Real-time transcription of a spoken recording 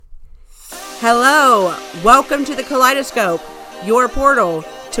Hello, welcome to the Kaleidoscope, your portal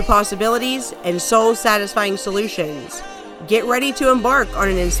to possibilities and soul-satisfying solutions. Get ready to embark on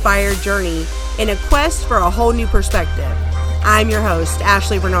an inspired journey in a quest for a whole new perspective. I'm your host,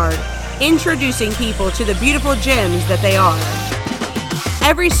 Ashley Bernard, introducing people to the beautiful gems that they are.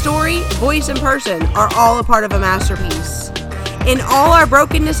 Every story, voice, and person are all a part of a masterpiece. In all our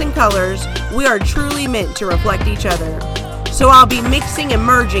brokenness and colors, we are truly meant to reflect each other. So I'll be mixing and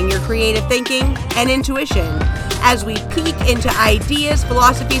merging your creative thinking and intuition as we peek into ideas,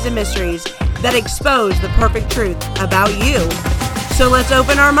 philosophies, and mysteries that expose the perfect truth about you. So let's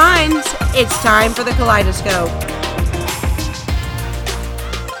open our minds. It's time for the Kaleidoscope.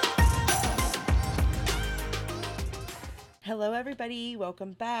 Hello, everybody.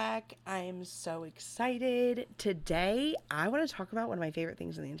 Welcome back. I'm so excited. Today, I want to talk about one of my favorite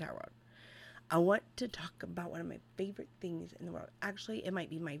things in the entire world. I want to talk about one of my favorite things in the world. Actually, it might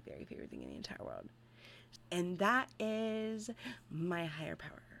be my very favorite thing in the entire world. And that is my higher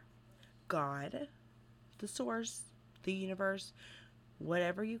power. God, the source, the universe,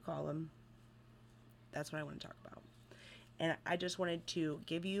 whatever you call them. That's what I want to talk about. And I just wanted to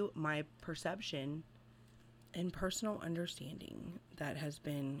give you my perception and personal understanding that has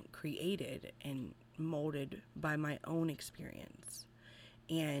been created and molded by my own experience.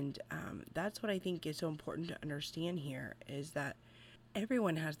 And that's what I think is so important to understand here is that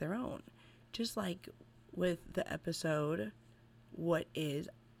everyone has their own. Just like with the episode, What is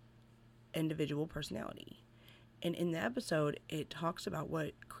Individual Personality? And in the episode, it talks about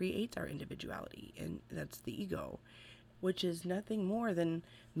what creates our individuality, and that's the ego, which is nothing more than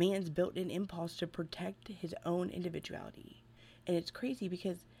man's built-in impulse to protect his own individuality. And it's crazy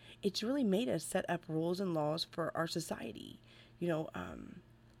because it's really made us set up rules and laws for our society.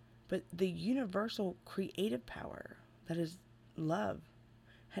 But the universal creative power that is love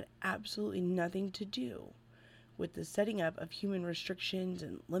had absolutely nothing to do with the setting up of human restrictions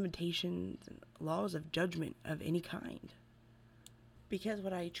and limitations and laws of judgment of any kind. Because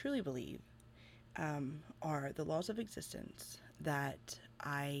what I truly believe are the laws of existence that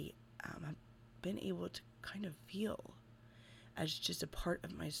I have been able to kind of feel as just a part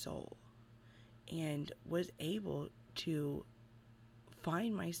of my soul, and was able to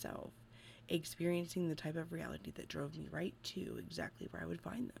find myself experiencing the type of reality that drove me right to exactly where I would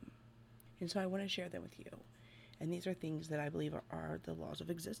find them. And so I want to share them with you. And these are things that I believe are the laws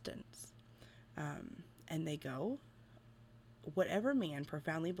of existence. And they go, whatever man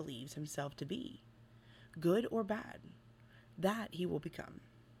profoundly believes himself to be, good or bad, that he will become.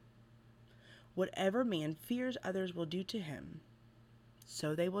 Whatever man fears others will do to him,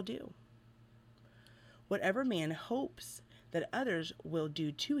 so they will do. Whatever man hopes that others will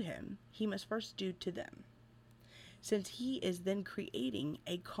do to him, he must first do to them, since he is then creating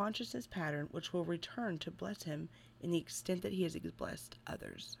a consciousness pattern which will return to bless him in the extent that he has blessed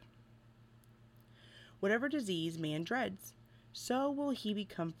others. Whatever disease man dreads, so will he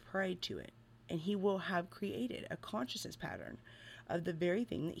become prey to it, and he will have created a consciousness pattern of the very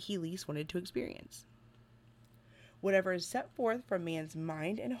thing that he least wanted to experience. Whatever is set forth from man's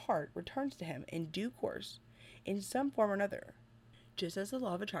mind and heart returns to him in due course, in some form or another. Just as the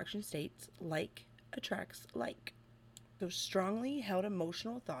law of attraction states, like attracts like. Those strongly held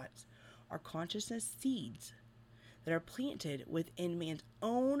emotional thoughts are consciousness seeds that are planted within man's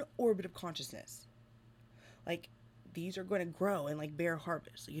own orbit of consciousness. Like, these are going to grow and like bear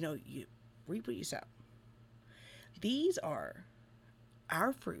harvest. You reap what you sow. These are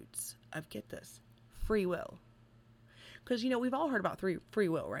our fruits of, get this, free will. Because, we've all heard about free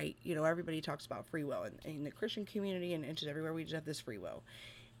will, right? Everybody talks about free will. And in the Christian community and just everywhere, we just have this free will.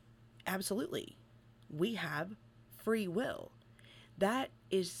 Absolutely. We have free will. That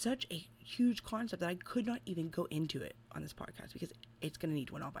is such a huge concept that I could not even go into it on this podcast because it's going to need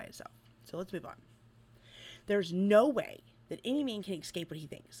one all by itself. So let's move on. There's no way that any man can escape what he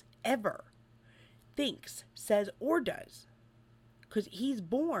thinks, ever. Thinks, says, or does. Because he's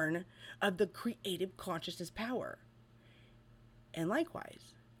born of the creative consciousness power. And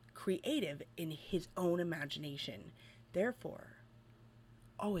likewise, creative in his own imagination, therefore,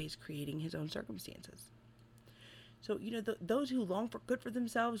 always creating his own circumstances. So, those who long for good for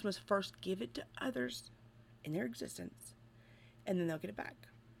themselves must first give it to others in their existence, and then they'll get it back.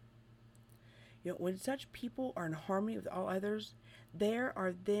 When such people are in harmony with all others, they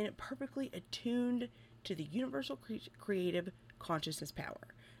are then perfectly attuned to the universal creative consciousness power,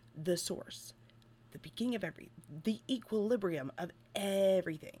 the source, the beginning of the equilibrium of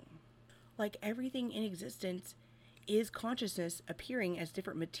everything. Like everything in existence is consciousness appearing as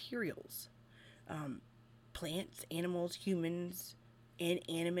different materials. Plants, animals, humans,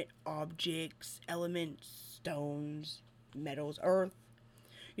 inanimate objects, elements, stones, metals, earth.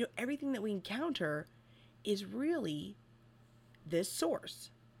 Everything that we encounter is really this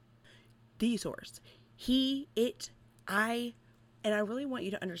source. The source. He, it, I, and I really want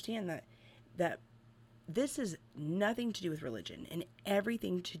you to understand that this is nothing to do with religion and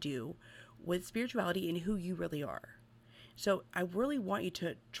everything to do with spirituality and who you really are. So I really want you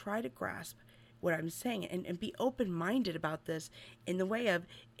to try to grasp what I'm saying and be open-minded about this in the way of,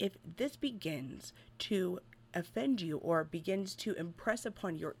 if this begins to offend you or begins to impress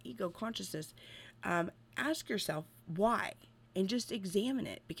upon your ego consciousness, ask yourself why and just examine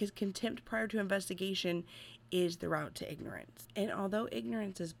it, because contempt prior to investigation is the route to ignorance. And although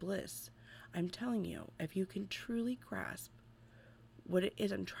ignorance is bliss, I'm telling you, if you can truly grasp what it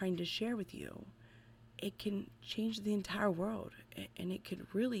is I'm trying to share with you, it can change the entire world, and it could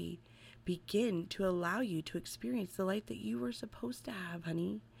really begin to allow you to experience the life that you were supposed to have,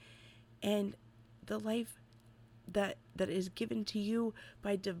 honey, and the life that is given to you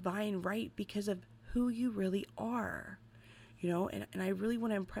by divine right because of who you really are. And I really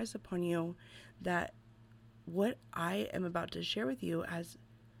want to impress upon you that what I am about to share with you has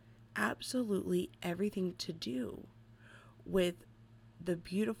absolutely everything to do with the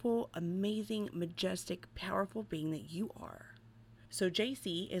beautiful, amazing, majestic, powerful being that you are. So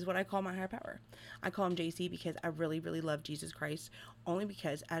JC is what I call my higher power. I call him JC because I really, really love Jesus Christ, only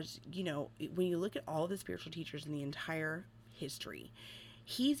because, as you know, when you look at all the spiritual teachers in the entire history,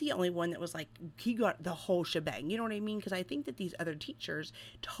 he's the only one that was like, he got the whole shebang. You know what I mean? Because I think that these other teachers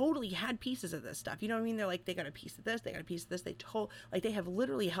totally had pieces of this stuff. You know what I mean? They're like, they got a piece of this, they got a piece of this. They have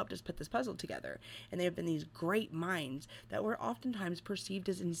literally helped us put this puzzle together. And they have been these great minds that were oftentimes perceived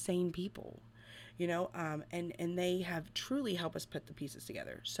as insane people. And they have truly helped us put the pieces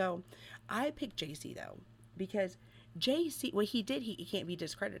together. So I picked JC though, because JC, what he did, he can't be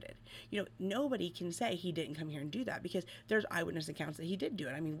discredited. Nobody can say he didn't come here and do that, because there's eyewitness accounts that he did do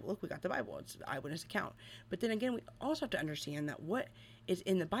it. I mean, look, we got the Bible, it's an eyewitness account. But then again, we also have to understand that what is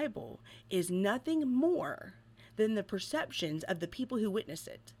in the Bible is nothing more than the perceptions of the people who witness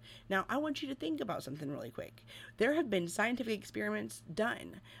it. Now, I want you to think about something really quick. There have been scientific experiments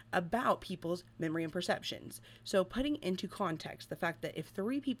done about people's memory and perceptions. So putting into context the fact that if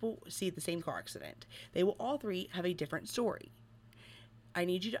 3 people see the same car accident, they will all 3 have a different story. I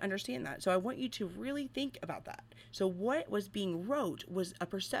need you to understand that. So I want you to really think about that. So what was being wrote was a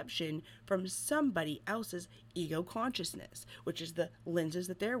perception from somebody else's ego consciousness, which is the lenses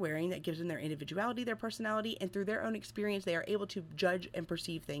that they're wearing that gives them their individuality, their personality, and through their own experience, they are able to judge and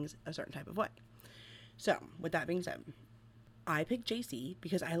perceive things a certain type of way. So with that being said, I picked JC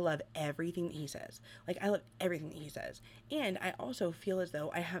because I love everything that he says. I love everything that he says. And I also feel as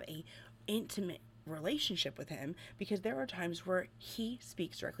though I have a intimate relationship with him, because there are times where he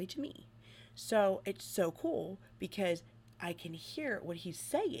speaks directly to me. So it's so cool because I can hear what he's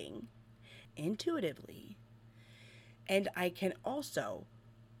saying intuitively, and I can also,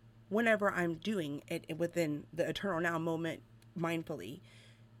 whenever I'm doing it within the eternal now moment, mindfully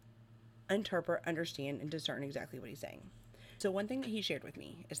interpret, understand, and discern exactly what he's saying. So one thing that he shared with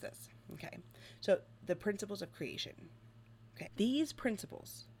me is this. Okay, so the principles of creation. Okay, these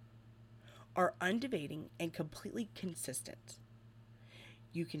principles are undeviating and completely consistent.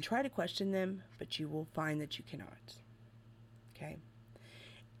 You can try to question them, but you will find that you cannot. Okay?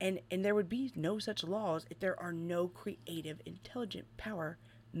 And there would be no such laws if there are no creative, intelligent power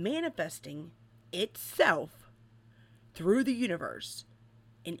manifesting itself through the universe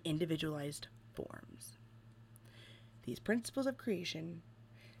in individualized forms. These principles of creation,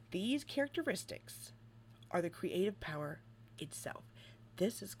 these characteristics, are the creative power itself.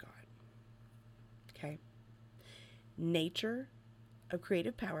 This is God. Okay? Nature of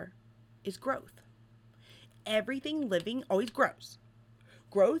creative power is growth. Everything living always grows.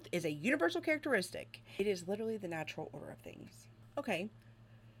 Growth is a universal characteristic. It is literally the natural order of things. Okay.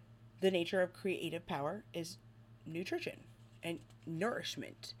 The nature of creative power is nutrition and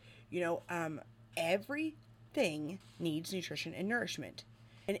nourishment. Everything needs nutrition and nourishment.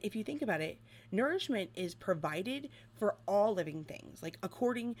 And if you think about it, nourishment is provided for all living things,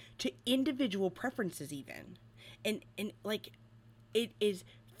 according to individual preferences even. And it is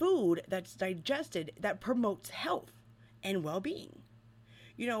food that's digested that promotes health and well-being.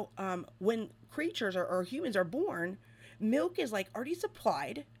 When creatures or humans are born, milk is already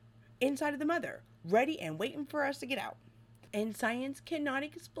supplied inside of the mother, ready and waiting for us to get out. And science cannot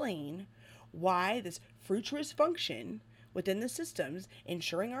explain why this fructuous function within the systems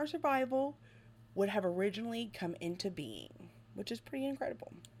ensuring our survival would have originally come into being, which is pretty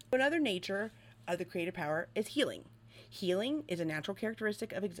incredible. Another nature of the creative power is healing. Healing is a natural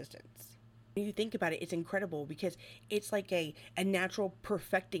characteristic of existence. When you think about it, it's incredible because it's like a natural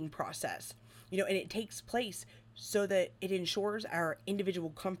perfecting process, and it takes place so that it ensures our individual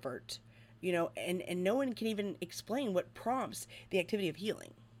comfort, and no one can even explain what prompts the activity of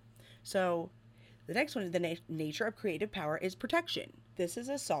healing. So the next one, the nature of creative power, is protection. This is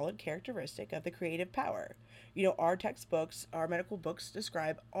a solid characteristic of the creative power. Our textbooks, our medical books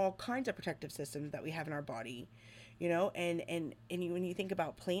describe all kinds of protective systems that we have in our body. When you think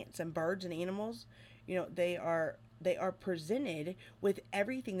about plants and birds and animals, they are presented with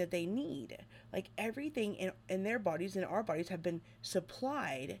everything that they need. Like everything in their bodies and our bodies have been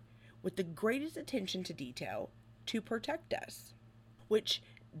supplied with the greatest attention to detail to protect us, which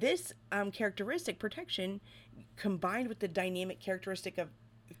this characteristic, protection, combined with the dynamic characteristic of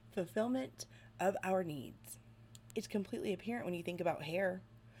fulfillment of our needs, it's completely apparent when you think about hair.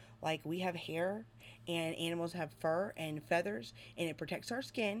 Like we have hair and animals have fur and feathers, and it protects our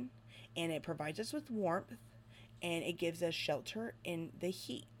skin, and it provides us with warmth, and it gives us shelter in the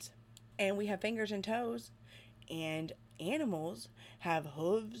heat. And we have fingers and toes, and animals have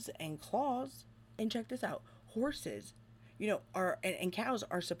hooves and claws. And check this out, horses, and cows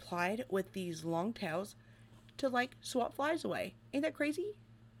are supplied with these long tails to like swat flies away. Ain't that crazy?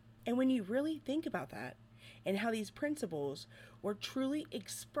 And when you really think about that and how these principles were truly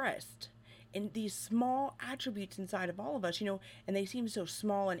expressed in these small attributes inside of all of us, and they seem so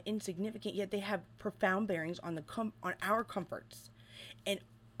small and insignificant, yet they have profound bearings on on our comforts and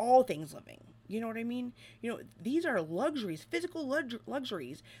all things living. You know what I mean? These are luxuries, physical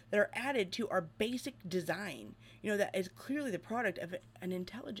luxuries that are added to our basic design, that is clearly the product of an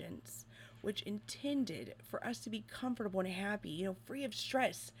intelligence which intended for us to be comfortable and happy, free of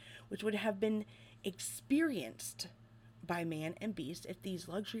stress, which would have been experienced by man and beast if these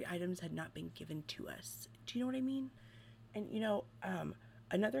luxury items had not been given to us. Do you know what I mean? And,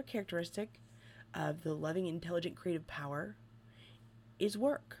 another characteristic of the loving, intelligent, creative power is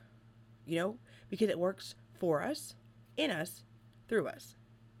work. Because it works for us, in us, through us.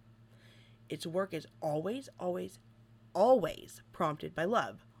 Its work is always, always, always prompted by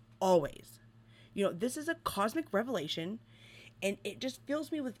love. Always. This is a cosmic revelation, and it just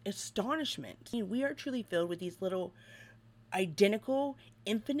fills me with astonishment. We are truly filled with these little identical,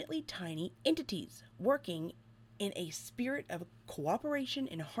 infinitely tiny entities working in a spirit of cooperation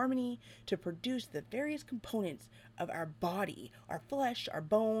and harmony to produce the various components of our body, our flesh, our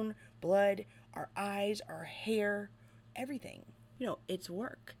bone, blood, our eyes, our hair, everything. It's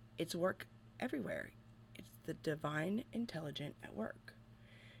work. It's work everywhere. It's the divine intelligent at work.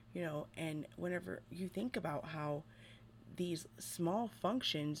 And whenever you think about how these small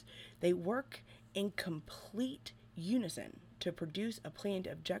functions, they work in complete unison to produce a planned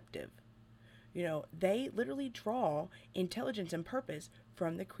objective. They literally draw intelligence and purpose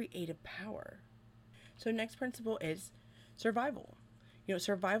from the creative power. So next principle is survival.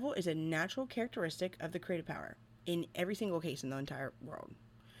 Survival is a natural characteristic of the creative power in every single case in the entire world.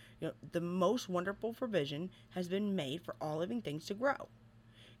 The most wonderful provision has been made for all living things to grow,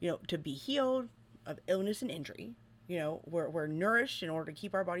 to be healed of illness and injury. We're nourished in order to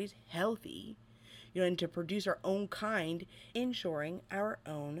keep our bodies healthy, and to produce our own kind, ensuring our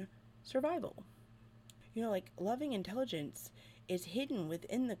own survival. Like loving intelligence is hidden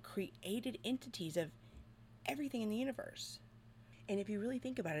within the created entities of everything in the universe. And if you really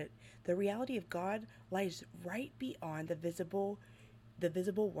think about it, the reality of God lies right beyond the visible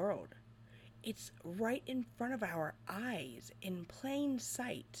world. It's right in front of our eyes, in plain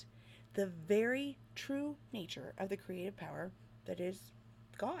sight, the very true nature of the creative power that is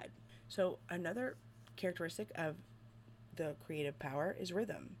God. So another characteristic of the creative power is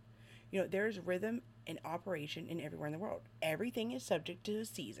rhythm. There's rhythm and operation in everywhere in the world. Everything is subject to the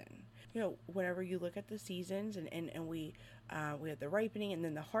season. Whenever you look at the seasons and we have the ripening and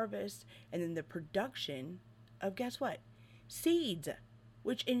then the harvest and then the production of, guess what? Seeds,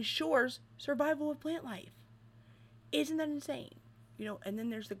 which ensures survival of plant life. Isn't that insane? And then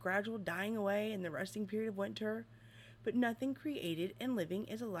there's the gradual dying away and the resting period of winter, but nothing created and living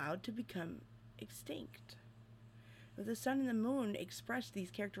is allowed to become extinct. The sun and the moon express these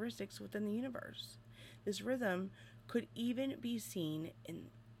characteristics within the universe. This rhythm could even be seen in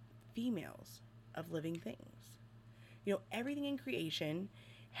females of living things. Everything in creation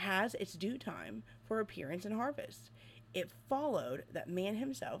has its due time for appearance and harvest. It followed that man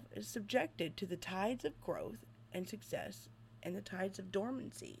himself is subjected to the tides of growth and success and the tides of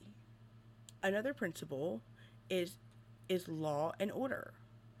dormancy. Another principle is law and order.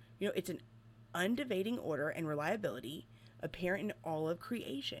 It's an undeviating order and reliability apparent in all of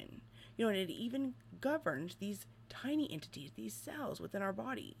creation. And it even governs these tiny entities, these cells within our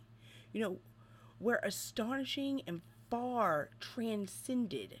body, where astonishing and far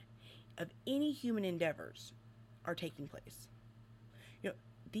transcended of any human endeavors are taking place.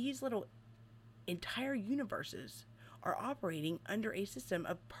 These little entire universes are operating under a system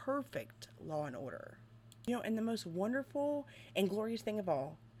of perfect law and order. And the most wonderful and glorious thing of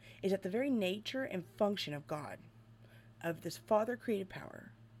all is that the very nature and function of God, of this Father creative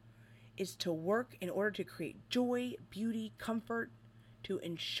power, is to work in order to create joy, beauty, comfort, to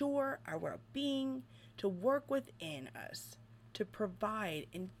ensure our well-being, to work within us, to provide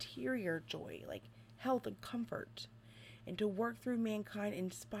interior joy, like health and comfort, and to work through mankind,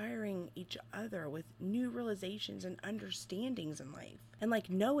 inspiring each other with new realizations and understandings in life. And like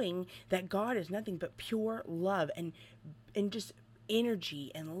knowing that God is nothing but pure love and just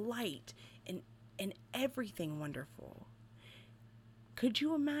energy and light and everything wonderful. Could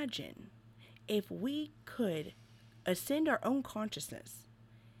you imagine if we could ascend our own consciousness?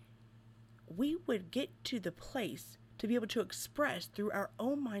 We would get to the place to be able to express through our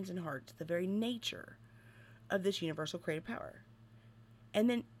own minds and hearts the very nature of this universal creative power. And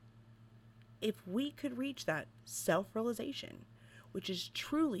then if we could reach that self-realization, which is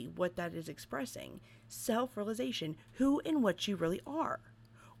truly what that is expressing, self-realization, who and what you really are,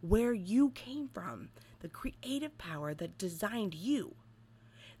 where you came from, the creative power that designed you,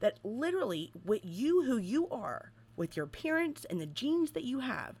 that literally with you, who you are, with your parents and the genes that you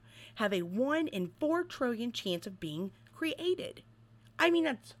have a 1 in 4 trillion chance of being created. I mean,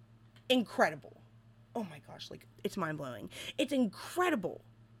 that's incredible. Oh my gosh, like, it's mind-blowing. It's incredible.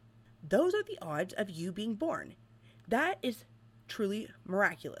 Those are the odds of you being born. That is truly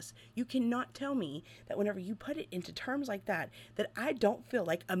miraculous. You cannot tell me that whenever you put it into terms like that I don't feel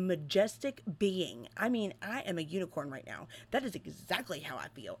like a majestic being. I mean, I am a unicorn right now. That is exactly how I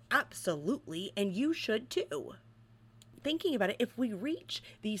feel. Absolutely. And you should too. Thinking about it, if we reach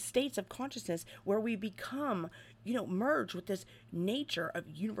these states of consciousness where we become, merge with this nature of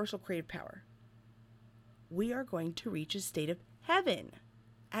universal creative power, we are going to reach a state of heaven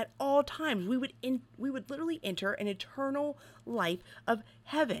at all times. We would literally enter an eternal life of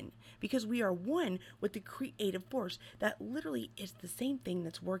heaven because we are one with the creative force that literally is the same thing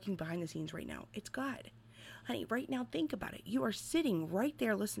that's working behind the scenes right now. It's God. Honey, right now, think about it. You are sitting right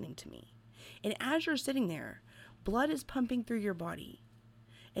there listening to me. And as you're sitting there, blood is pumping through your body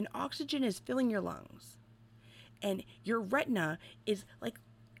and oxygen is filling your lungs. And your retina is like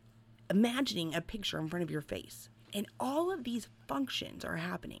imagining a picture in front of your face. And all of these functions are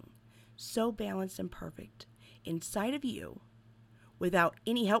happening so balanced and perfect inside of you without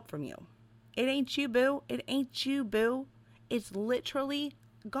any help from you. It ain't you, boo. It ain't you, boo. It's literally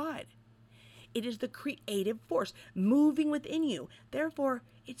God. It is the creative force moving within you. Therefore,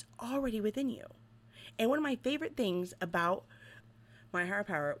 it's already within you. And one of my favorite things about my higher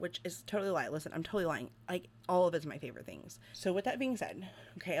power, which is totally a lie. Listen, I'm totally lying. Like, all of it's my favorite things. So with that being said,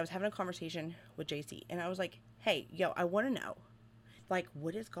 okay, I was having a conversation with JC and I was like, hey, yo, I want to know, like,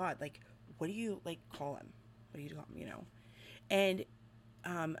 what is God? Like, what do you, like, call him? What do you call him, And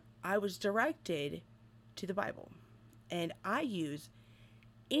I was directed to the Bible. And I use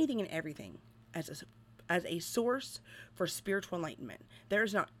anything and everything as a source for spiritual enlightenment. There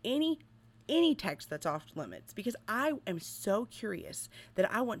is not any text that's off limits because I am so curious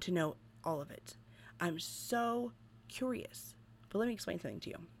that I want to know all of it. I'm so curious. But let me explain something to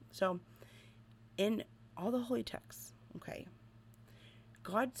you. So in all the holy texts, okay,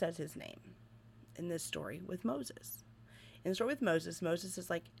 God says his name in this story with Moses. In the story with Moses, Moses is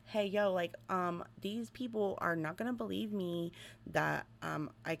like, hey, yo, like, these people are not going to believe me that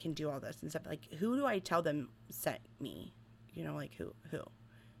I can do all this and stuff. Like, who do I tell them sent me? Like, who?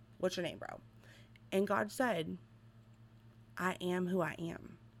 What's your name, bro? And God said, I am who I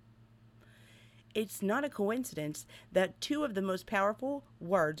am. It's not a coincidence that 2 of the most powerful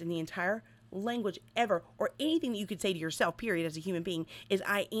words in the entire language ever, or anything that you could say to yourself, period, as a human being, is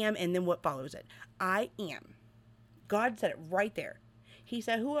I am, and then what follows it. I am. God said it right there. He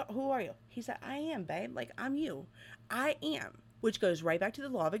said, who are you? He said, I am, babe. Like, I'm you. I am. Which goes right back to the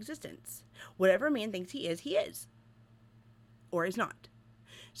law of existence. Whatever a man thinks he is. Or is not.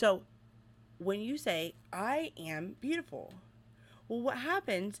 So when you say, I am beautiful, well, what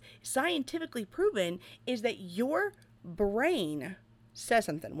happens, scientifically proven, is that your brain says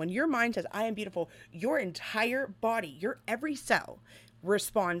something. When your mind says, I am beautiful, your entire body, your every cell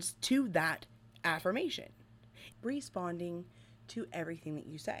responds to that affirmation, responding to everything that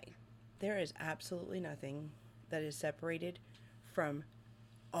you say. There is absolutely nothing that is separated from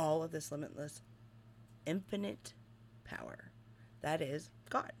all of this limitless, infinite power. That is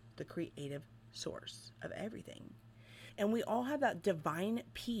God, the creative source of everything. And we all have that divine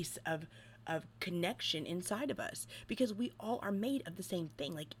piece of connection inside of us because we all are made of the same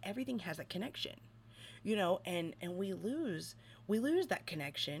thing. Like everything has a connection, and we lose that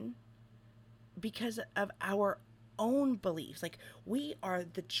connection because of our own beliefs. Like we are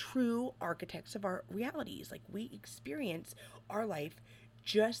the true architects of our realities. Like we experience our life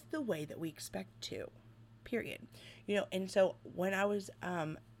just the way that we expect to, period. And so when I was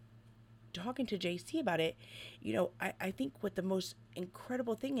talking to JC about it, I think what the most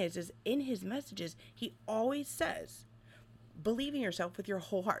incredible thing is in his messages, he always says, believe in yourself with your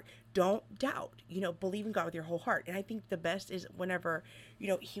whole heart. Don't doubt, believe in God with your whole heart. And I think the best is whenever,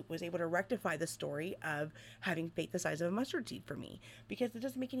 he was able to rectify the story of having faith the size of a mustard seed for me, because it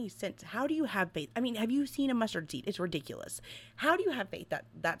doesn't make any sense. How do you have faith? I mean, have you seen a mustard seed? It's ridiculous. How do you have faith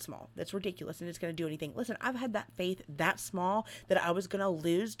that small? That's ridiculous. And it's going to do anything. Listen, I've had that faith that small that I was going to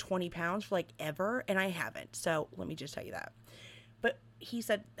lose 20 pounds for like ever. And I haven't. So let me just tell you that. But he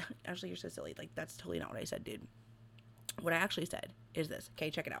said, actually, you're so silly. Like, that's totally not what I said, dude. What I actually said is this.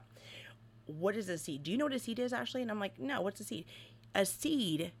 Okay, check it out. What is a seed? Do you know what a seed is, Ashley? And I'm like, no, what's a seed? A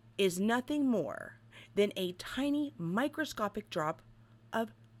seed is nothing more than a tiny microscopic drop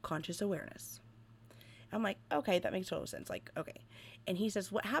of conscious awareness. I'm like, okay, that makes total sense. Like, okay. And he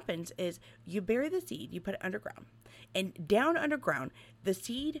says, what happens is you bury the seed, you put it underground, and down underground, the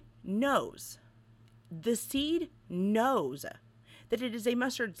seed knows that it is a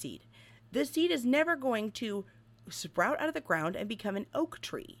mustard seed. The seed is never going to sprout out of the ground and become an oak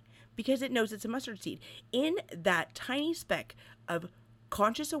tree because it knows it's a mustard seed. In that tiny speck of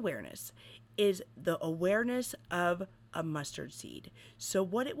conscious awareness is the awareness of a mustard seed. So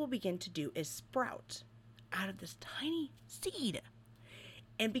what it will begin to do is sprout out of this tiny seed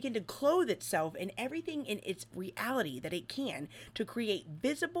and begin to clothe itself in everything in its reality that it can to create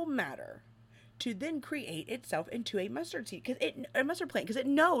visible matter, to then create itself into a mustard seed, a mustard plant, because it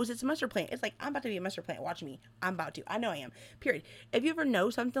knows it's a mustard plant. It's like, I'm about to be a mustard plant. Watch me. I'm about to. I know I am. Period. If you ever know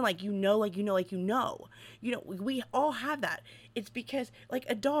something like we all have that. It's because like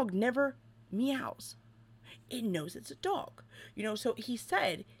a dog never meows. It knows it's a dog. So he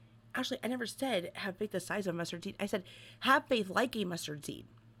said, actually, I never said have faith the size of a mustard seed. I said, have faith like a mustard seed.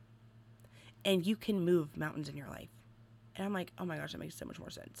 And you can move mountains in your life. And I'm like, oh my gosh, that makes so much more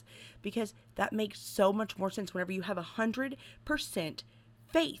sense. Because that makes so much more sense whenever you have 100%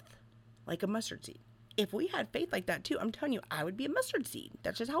 faith, like a mustard seed. If we had faith like that too, I'm telling you, I would be a mustard seed.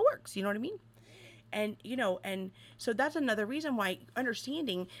 That's just how it works. You know what I mean? And, and so that's another reason why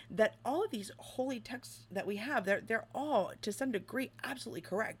understanding that all of these holy texts that we have, they're all to some degree absolutely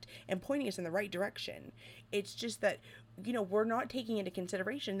correct and pointing us in the right direction. It's just that, we're not taking into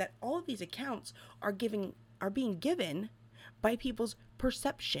consideration that all of these accounts are being given by people's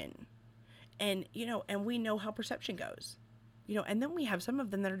perception. And, and we know how perception goes, and then we have some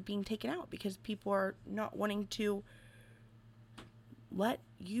of them that are being taken out because people are not wanting to let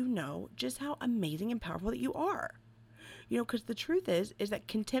you know just how amazing and powerful that you are. Because the truth is that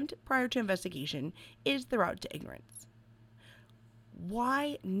contempt prior to investigation is the route to ignorance.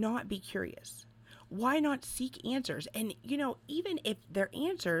 Why not be curious? Why not seek answers? And, even if they're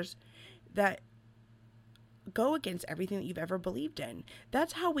answers that go against everything that you've ever believed in,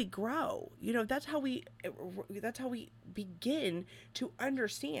 that's how we grow. That's how we begin to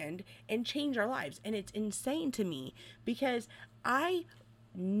understand and change our lives. And it's insane to me because I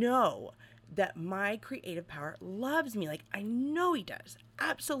know that my creative power loves me. Like, I know he does.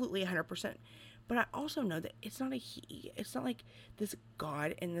 Absolutely 100%. But I also know that it's not a he. It's not like this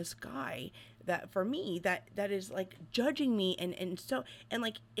God in the sky that for me, that is like judging me and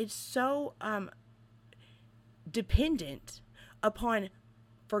like it's so dependent upon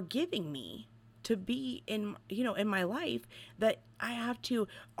forgiving me to be in my life, that I have to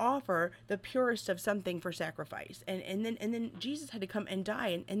offer the purest of something for sacrifice. And then Jesus had to come and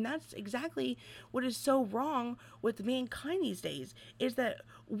die. And that's exactly what is so wrong with mankind these days, is that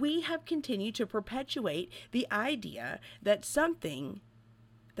we have continued to perpetuate the idea that something,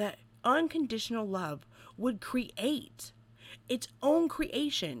 that unconditional love would create its own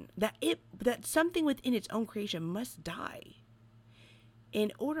creation, that something within its own creation must die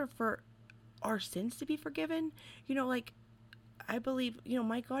in order for our sins to be forgiven. Like, I believe,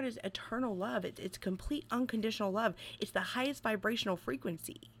 my God is eternal love. It's complete unconditional love. It's the highest vibrational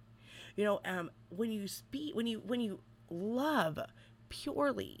frequency. When you love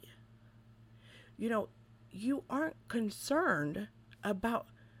purely, you aren't concerned about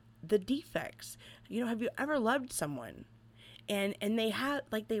the defects. Have you ever loved someone and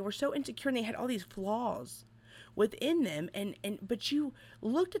they were so insecure and they had all these flaws? within them, but you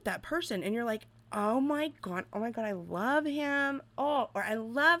looked at that person and you're like, oh my God, I love him. Oh, or I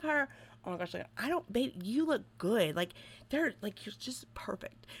love her. Oh my gosh, like, I don't, babe, you look good. Like, they're like, you're just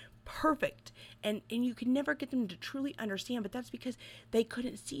perfect. And you can never get them to truly understand, but that's because they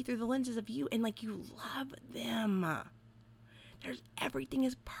couldn't see through the lenses of you, and like, you love them. Everything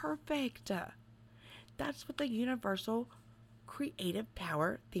is perfect. That's what the universal creative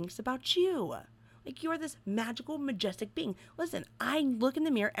power thinks about you. Like, you are this magical, majestic being. Listen, I look in the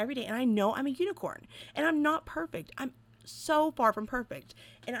mirror every day and I know I'm a unicorn, and I'm not perfect. I'm so far from perfect.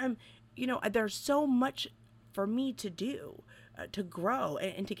 And there's so much for me to do, to grow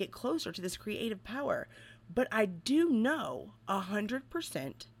and to get closer to this creative power. But I do know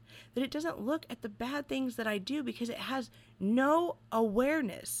 100% that it doesn't look at the bad things that I do, because it has no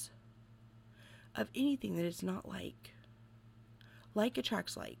awareness of anything that it's not like. Like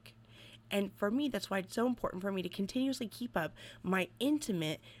attracts like. And for me, that's why it's so important for me to continuously keep up my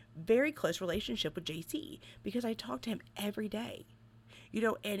intimate, very close relationship with JC, because I talk to him every day.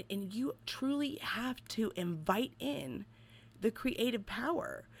 And you truly have to invite in the creative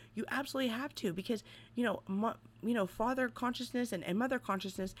power. You absolutely have to, because, father consciousness and mother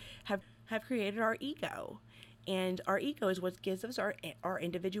consciousness have created our ego. And our ego is what gives us our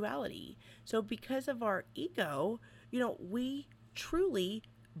individuality. So because of our ego, we truly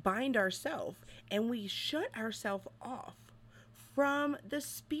bind ourselves, and we shut ourselves off from the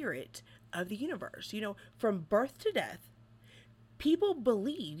spirit of the universe. From birth to death, people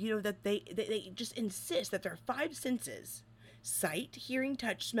believe, that they just insist that their five senses, sight, hearing,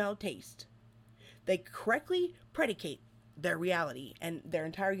 touch, smell, taste, they correctly predicate their reality and their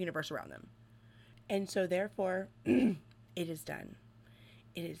entire universe around them. And so therefore, it is done.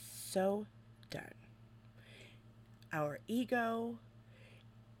 It is so done. Our ego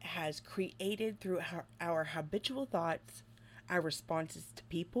has created, through our habitual thoughts, our responses to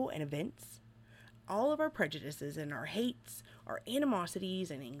people and events, all of our prejudices and our hates, our animosities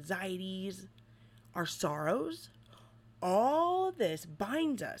and anxieties, our sorrows. All this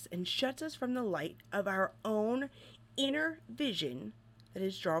binds us and shuts us from the light of our own inner vision that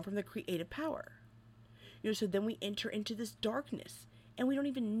is drawn from the creative power. So then we enter into this darkness and we don't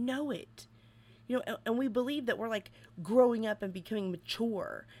even know it. And we believe that we're like growing up and becoming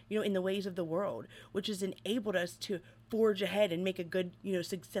mature, in the ways of the world, which has enabled us to forge ahead and make a good,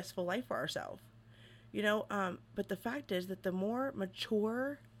 successful life for ourselves. But the fact is that the more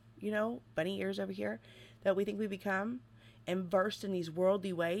mature, bunny ears over here, that we think we become and versed in these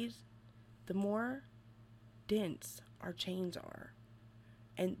worldly ways, the more dense our chains are,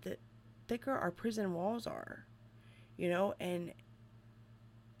 and the thicker our prison walls are, and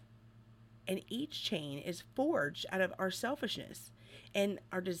each chain is forged out of our selfishness and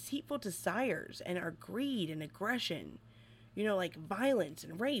our deceitful desires and our greed and aggression, like violence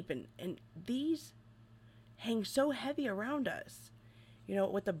and rape, and these hang so heavy around us,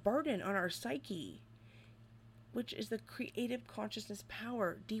 with the burden on our psyche, which is the creative consciousness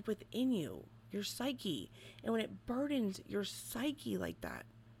power deep within you, your psyche. And when it burdens your psyche like that,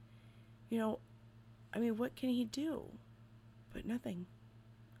 what can he do? But nothing.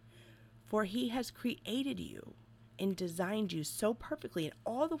 For he has created you and designed you so perfectly in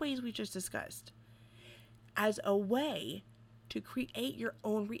all the ways we just discussed, as a way to create your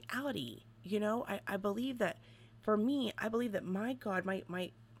own reality. I believe that, for me, I believe that my God,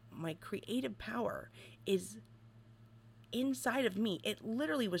 my creative power is inside of me. It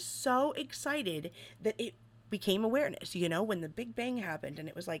literally was so excited that it became awareness, when the Big Bang happened, and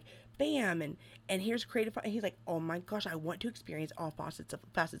it was like, bam, and here's creative, and he's like, oh my gosh, I want to experience all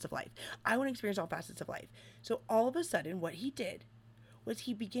facets of life. I want to experience all facets of life. So all of a sudden, what he did was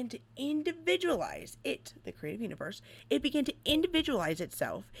he began to individualize it, the creative universe. It began to individualize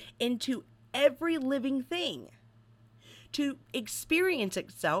itself into every living thing, to experience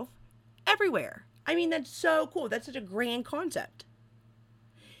itself everywhere. That's so cool. That's such a grand concept.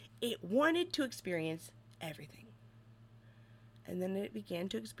 It wanted to experience everything. And then it began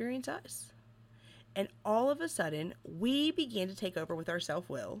to experience us. And all of a sudden, we began to take over with our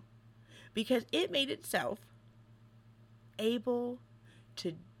self-will, because it made itself able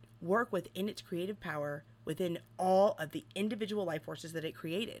to work within its creative power within all of the individual life forces that it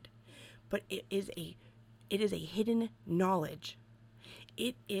created. But it is a hidden knowledge.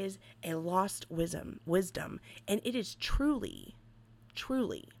 It is a lost wisdom, and it is truly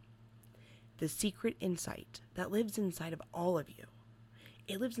the secret insight that lives inside of all of you.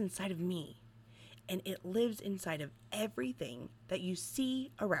 It lives inside of me, and it lives inside of everything that you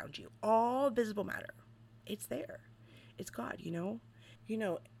see around you, all visible matter. It's there. It's God,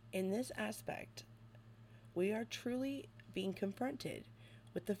 in this aspect, we are truly being confronted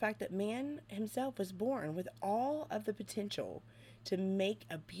with the fact that man himself was born with all of the potential to make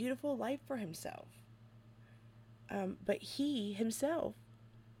a beautiful life for himself. But he himself,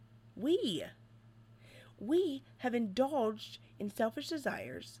 we, we have indulged in selfish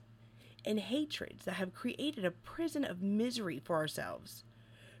desires and hatreds that have created a prison of misery for ourselves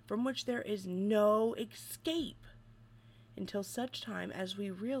from which there is no escape until such time as we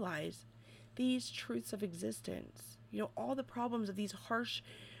realize these truths of existence. All the problems of these harsh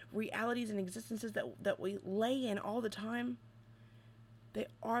realities and existences that we lay in all the time, they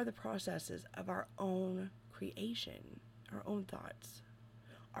are the processes of our own creation, our own thoughts,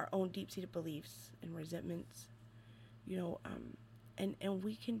 our own deep-seated beliefs and resentments, and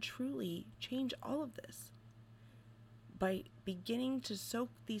we can truly change all of this by beginning to soak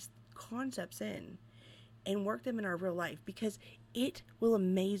these concepts in and work them in our real life, because it will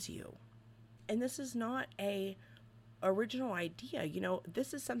amaze you. And this is not a original idea.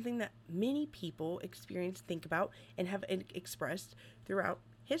 This is something that many people experience, think about, and have expressed throughout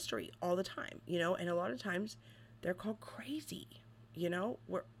history all the time, and a lot of times they're called crazy.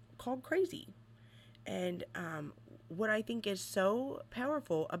 We're called crazy. And what I think is so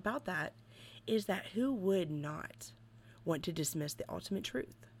powerful about that is that who would not want to dismiss the ultimate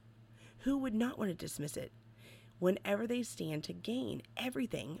truth? Who would not want to dismiss it whenever they stand to gain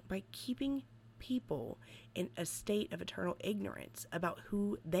everything by keeping people in a state of eternal ignorance about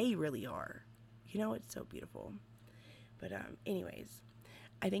who they really are? It's so beautiful. But anyways,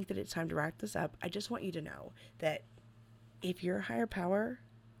 I think that it's time to wrap this up. I just want you to know that if your higher power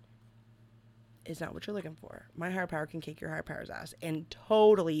is not what you're looking for, my higher power can kick your higher power's ass, and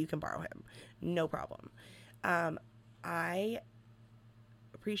totally you can borrow him. No problem. I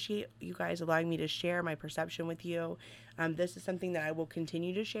appreciate you guys allowing me to share my perception with you. This is something that I will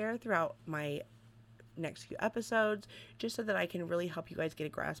continue to share throughout my next few episodes, just so that I can really help you guys get a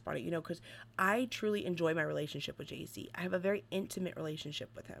grasp on it, because I truly enjoy my relationship with JC. I have a very intimate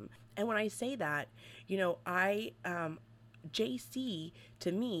relationship with him. And when I say that, JC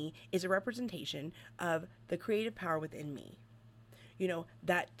to me is a representation of the creative power within me,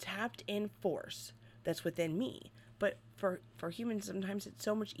 that tapped in force that's within me. But for humans, sometimes it's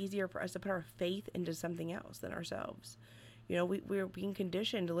so much easier for us to put our faith into something else than ourselves. We're being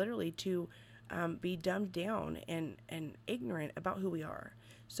conditioned literally to be dumbed down and ignorant about who we are.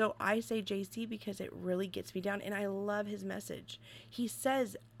 So I say JC because it really gets me down, and I love his message. He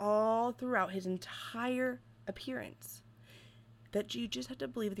says all throughout his entire appearance that you just have to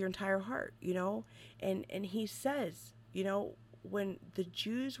believe with your entire heart, and he says, when the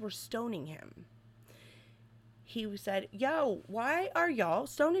Jews were stoning him, he said, yo, why are y'all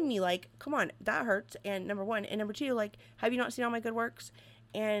stoning me? Like, come on, that hurts. And number one, and number two, like, have you not seen all my good works?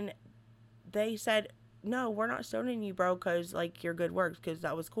 And they said, no, we're not stoning you, bro, because, like, your good works, because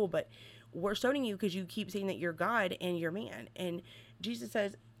that was cool, but we're stoning you because you keep saying that you're God and you're man. And Jesus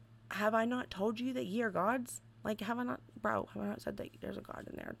says, have I not told you that ye are gods? Like, have I not said that there's a God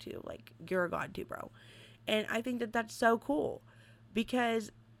in there too? Like, you're a God too, bro. And I think that that's so cool,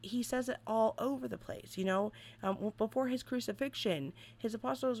 because he says it all over the place, before his crucifixion, his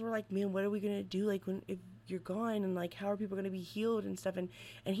apostles were like, man, what are we going to do? Like, if you're gone, and like, how are people going to be healed and stuff? And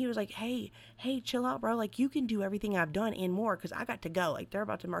he was like, hey, chill out, bro. Like, you can do everything I've done and more, because I got to go. Like, they're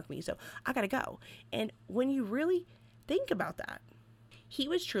about to mark me, so I got to go. And when you really think about that, he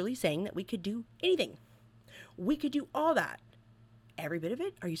was truly saying that we could do anything. We could do all that. Every bit of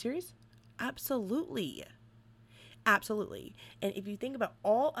it? Are you serious? Absolutely. Absolutely. And if you think about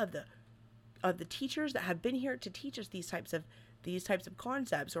all of the teachers that have been here to teach us these types of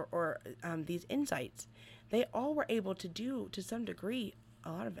concepts or these insights, they all were able to do, to some degree,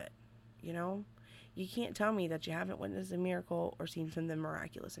 a lot of it. You can't tell me that you haven't witnessed a miracle or seen something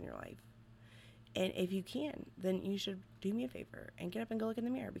miraculous in your life. And if you can, then you should do me a favor and get up and go look in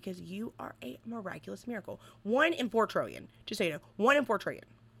the mirror, because you are a miraculous miracle. 1 in 4 trillion. Just so you know, 1 in 4 trillion.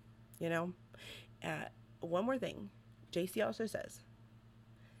 One more thing. JC also says,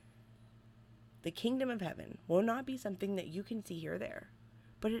 the kingdom of heaven will not be something that you can see here or there,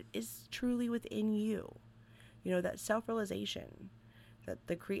 but it is truly within you. That self-realization, that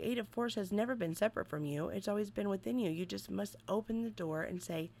the creative force has never been separate from you. It's always been within you. You just must open the door and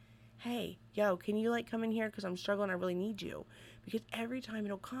say, hey, yo, can you come in here? Because I'm struggling. I really need you. Because every time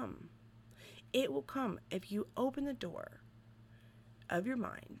it'll come. It will come if you open the door of your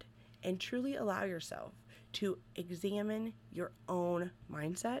mind and truly allow yourself to examine your own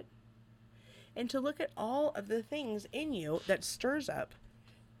mindset and to look at all of the things in you that stirs up,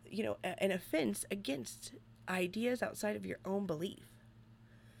 an offense against ideas outside of your own belief.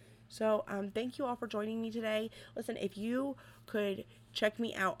 So thank you all for joining me today. Listen, if you could check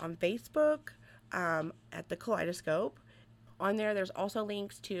me out on Facebook at the Kaleidoscope. On there, there's also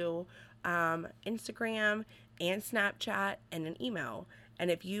links to Instagram and Snapchat and an email.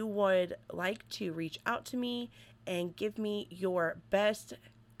 And if you would like to reach out to me and give me your best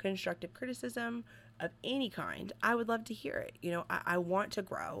constructive criticism of any kind, I would love to hear it. I want to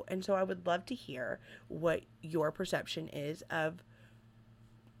grow. And so I would love to hear what your perception is of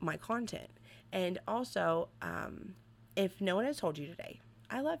my content. And also, if no one has told you today,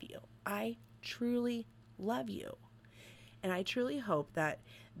 I love you. I truly love you. And I truly hope that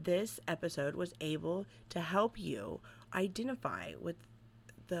this episode was able to help you identify with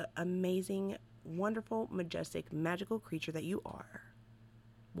the amazing, wonderful, majestic, magical creature that you are.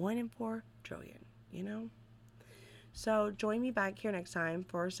 1 in 4 trillion, So join me back here next time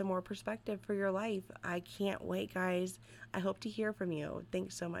for some more perspective for your life. I can't wait, guys. I hope to hear from you.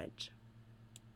 Thanks so much.